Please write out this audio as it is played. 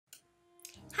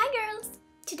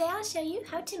Today I'll show you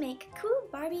how to make cool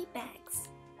Barbie bags.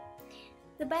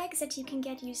 The bags that you can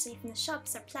get usually from the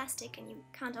shops are plastic and you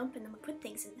can't open them or put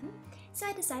things in them, so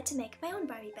I decided to make my own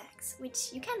Barbie bags,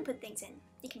 which you can put things in.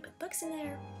 You can put books in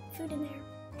there, food in there.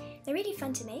 They're really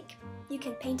fun to make. You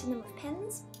can paint in them with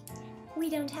pens. We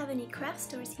don't have any craft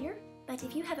stores here, but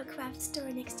if you have a craft store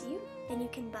next to you, then you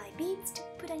can buy beads to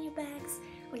put on your bags,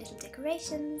 or little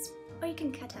decorations, or you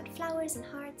can cut out flowers and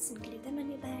hearts and glue them on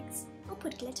your bags, or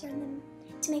put glitter on them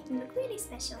to make them look really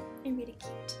special and really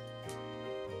cute.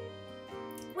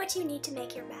 What you need to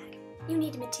make your bag. You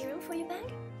need a material for your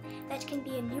bag. That can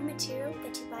be a new material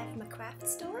that you buy from a craft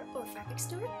store or fabric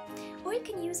store, or you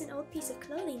can use an old piece of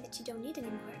clothing that you don't need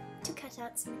anymore to cut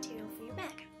out some material for your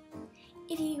bag.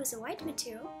 If you use a white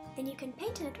material, then you can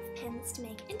paint on it with pens to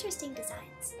make interesting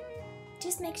designs.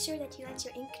 Just make sure that you let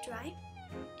your ink dry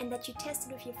and that you test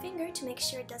it with your finger to make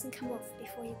sure it doesn't come off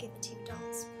before you give it to your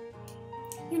dolls.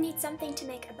 You need something to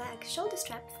make a bag shoulder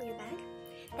strap for your bag.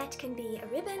 That can be a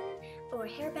ribbon or a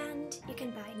hairband. You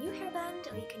can buy a new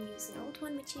hairband, or you can use an old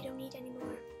one which you don't need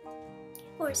anymore.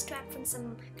 Or a strap from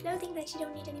some clothing that you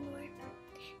don't need anymore.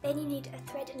 Then you need a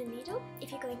thread and a needle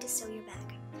if you're going to sew your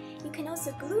bag. You can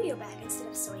also glue your bag instead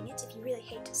of sewing it if you really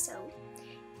hate to sew.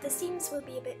 The seams will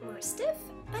be a bit more stiff,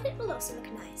 but it will also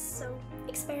look nice, so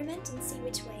experiment and see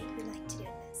which way you like to do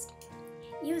it best.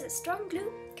 Use a strong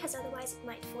glue, because otherwise it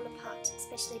might fall apart,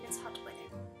 especially if it's hot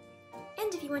weather.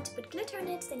 And if you want to put glitter on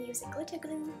it, then use a glitter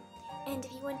glue. And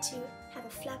if you want to have a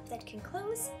flap that can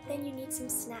close, then you need some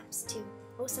snaps too,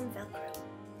 or some Velcro.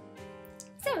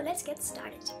 So let's get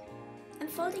started. I'm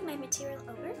folding my material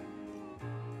over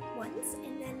once,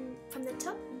 and then from the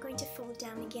top I'm going to fold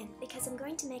down again, because I'm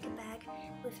going to make a bag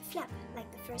with a flap,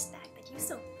 like the first bag that you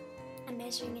saw. I'm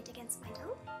measuring it against my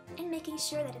doll, and making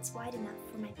sure that it's wide enough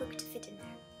for my book to fit in there.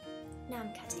 Now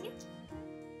I'm cutting it.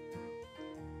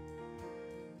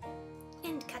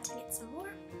 And cutting it some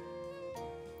more.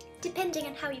 Depending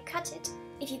on how you cut it,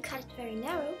 if you cut it very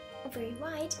narrow or very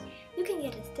wide, you can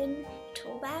get a thin,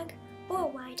 tall bag or a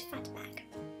wide, fat bag.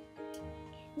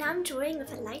 Now I'm drawing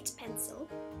with a light pencil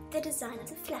the design of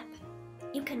the flap.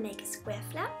 You can make a square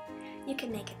flap, you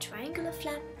can make a triangular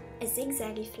flap, a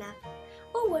zigzaggy flap,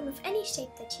 or one with any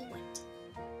shape that you want.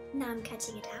 Now I'm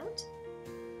cutting it out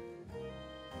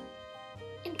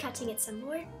and cutting it some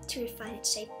more to refine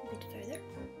its shape a bit further.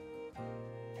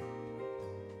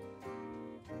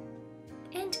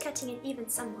 And cutting it even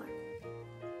some more.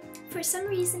 For some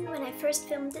reason, when I first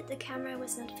filmed it, the camera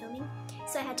was not filming,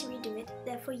 so I had to redo it.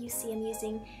 Therefore you see I'm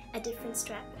using a different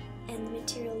strap, and the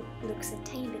material looks a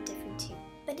tiny bit different too.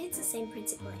 But it's the same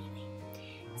principle anyway.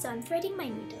 So I'm threading my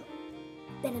needle,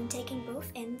 then I'm taking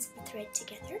both ends of the thread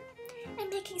together and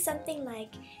making something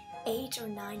like 8 or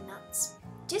 9 knots,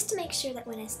 just to make sure that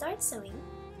when I start sewing,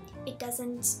 it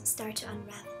doesn't start to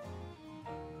unravel.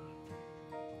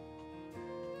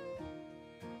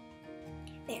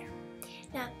 There.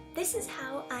 Now, this is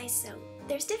how I sew.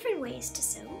 There's different ways to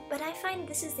sew, but I find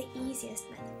this is the easiest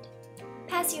method.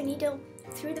 Pass your needle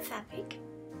through the fabric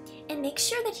and make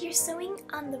sure that you're sewing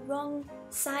on the wrong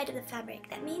side of the fabric.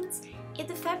 That means if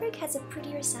the fabric has a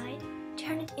prettier side,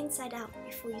 turn it inside out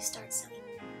before you start sewing.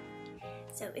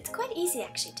 So it's quite easy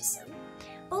actually to sew.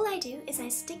 All I do is I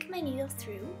stick my needle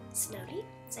through slowly,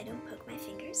 so I don't poke my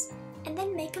fingers, and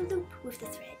then make a loop with the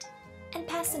thread and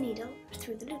pass the needle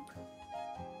through the loop.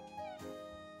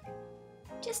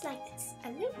 Just like this, a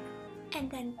loop, and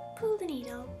then pull the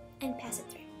needle and pass it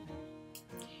through.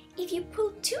 If you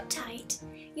pull too tight,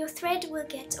 your thread will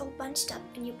get all bunched up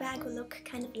and your bag will look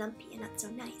kind of lumpy and not so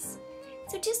nice.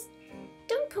 So just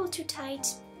don't pull too tight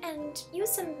and use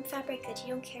some fabric that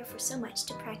you don't care for so much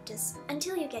to practice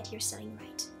until you get your sewing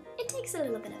right. It takes a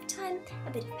little bit of time,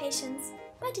 a bit of patience,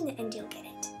 but in the end you'll get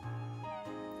it.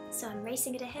 So I'm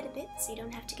racing it ahead a bit so you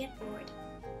don't have to get bored.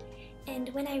 And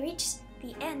when I reach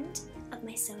the end of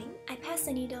my sewing, I pass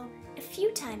the needle a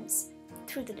few times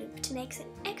through the loop to make an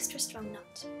extra strong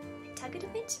knot. I tug it a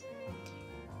bit,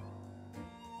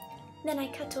 then I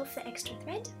cut off the extra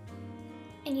thread,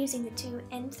 and using the 2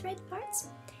 end thread parts,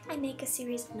 I make a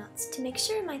series of knots to make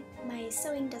sure my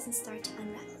sewing doesn't start to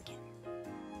unravel again.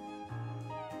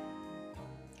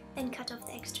 Then cut off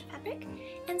the extra fabric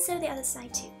and sew the other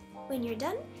side too. When you're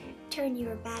done, turn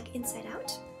your bag inside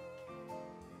out.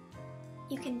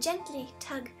 You can gently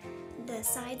tug the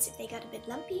sides if they got a bit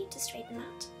lumpy to straighten them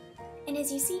out. And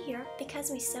as you see here, because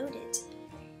we sewed it,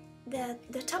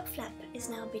 the top flap is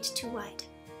now a bit too wide.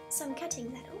 So I'm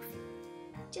cutting that off,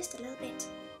 just a little bit,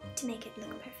 to make it look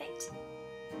perfect.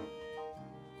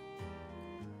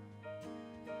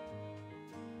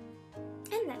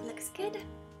 And that looks good.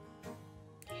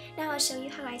 Now I'll show you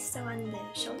how I sew on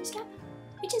the shoulder strap.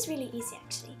 which is really easy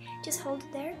actually. Just hold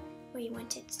it there where you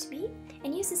want it to be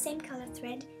and use the same color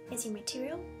thread as your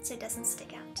material so it doesn't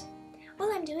stick out.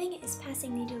 All I'm doing is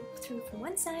passing needle through from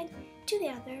one side to the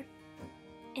other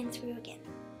and through again.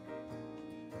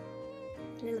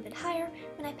 A little bit higher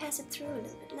when I pass it through, a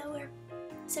little bit lower,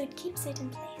 so it keeps it in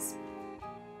place.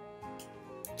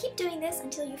 Keep doing this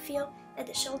until you feel that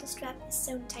the shoulder strap is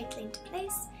sewn tightly into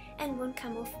place and won't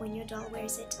come off when your doll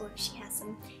wears it or if she has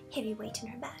some heavy weight in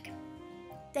her bag.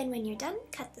 Then when you're done,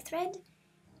 cut the thread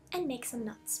and make some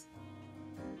knots.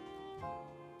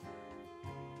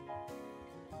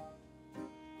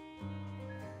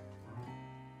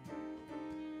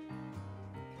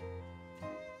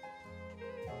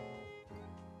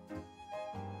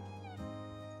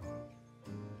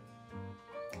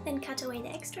 Then cut away the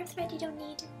extra thread you don't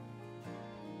need.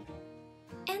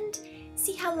 And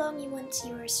see how long you want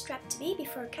your strap to be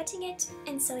before cutting it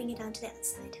and sewing it onto the other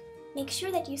side. Make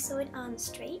sure that you sew it on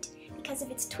straight, because if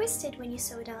it's twisted when you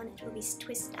sew it on, it will be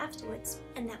twisted afterwards,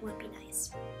 and that won't be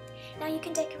nice. Now you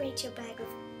can decorate your bag with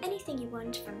anything you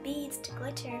want, from beads to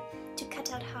glitter to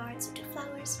cut out hearts or to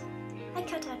flowers. I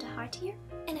cut out a heart here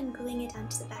and I'm gluing it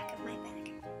onto the back of my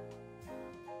bag.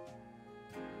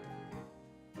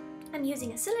 I'm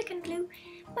using a silicone glue,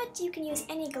 but you can use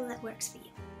any glue that works for you.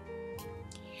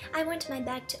 I want my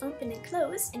bag to open and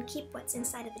close and keep what's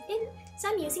inside of it in, so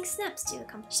I'm using snaps to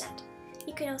accomplish that.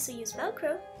 You can also use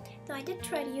Velcro, though I did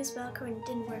try to use Velcro and it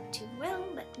didn't work too well,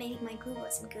 but maybe my glue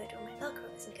wasn't good or my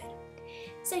Velcro wasn't good.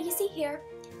 So you see here,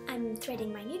 I'm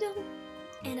threading my needle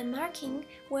and I'm marking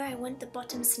where I want the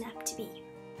bottom snap to be.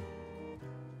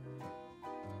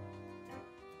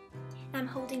 I'm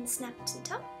holding the snap to the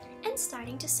top and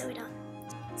starting to sew it on.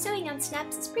 Sewing on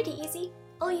snaps is pretty easy.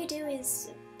 All you do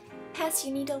is pass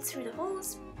your needle through the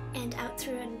holes and out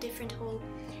through a different hole,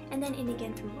 and then in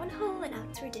again from one hole and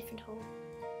out through a different hole.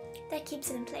 That keeps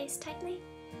it in place tightly.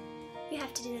 You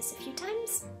have to do this a few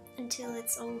times until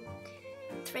it's all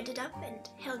threaded up and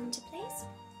held into place.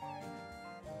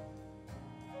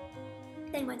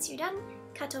 Then once you're done,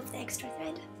 cut off the extra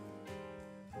thread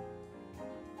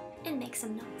and make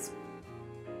some knots.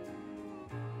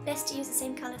 Best to use the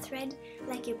same color thread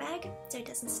like your bag so it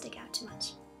doesn't stick out too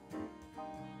much.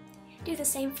 Do the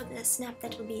same for the snap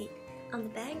that will be on the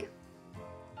bag.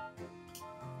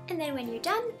 And then when you're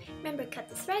done, remember, cut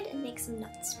the thread and make some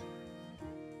knots.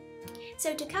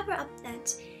 So to cover up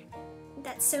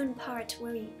that sewn part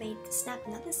where we made the snap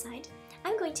on the other side,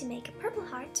 I'm going to make a purple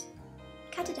heart,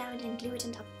 cut it out and glue it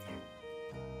on top of there.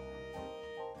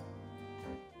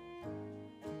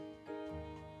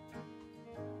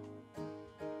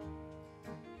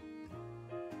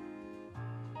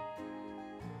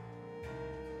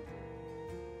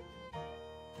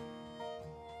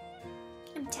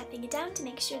 I'm tapping it down to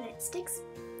make sure that it sticks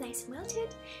nice and well to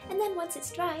it, and then once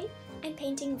it's dry, I'm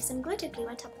painting with some glitter glue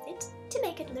on top of it to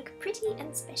make it look pretty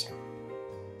and special.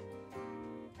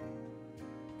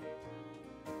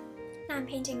 Now I'm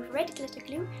painting with red glitter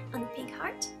glue on the pink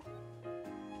heart.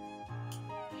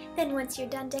 Then once you're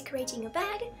done decorating your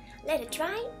bag, let it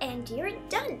dry and you're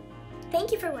done!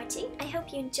 Thank you for watching, I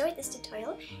hope you enjoyed this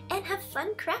tutorial and have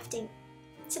fun crafting!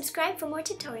 Subscribe for more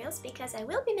tutorials because I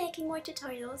will be making more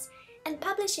tutorials and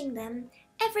publishing them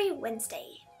every Wednesday.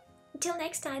 Until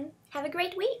next time, have a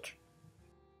great week!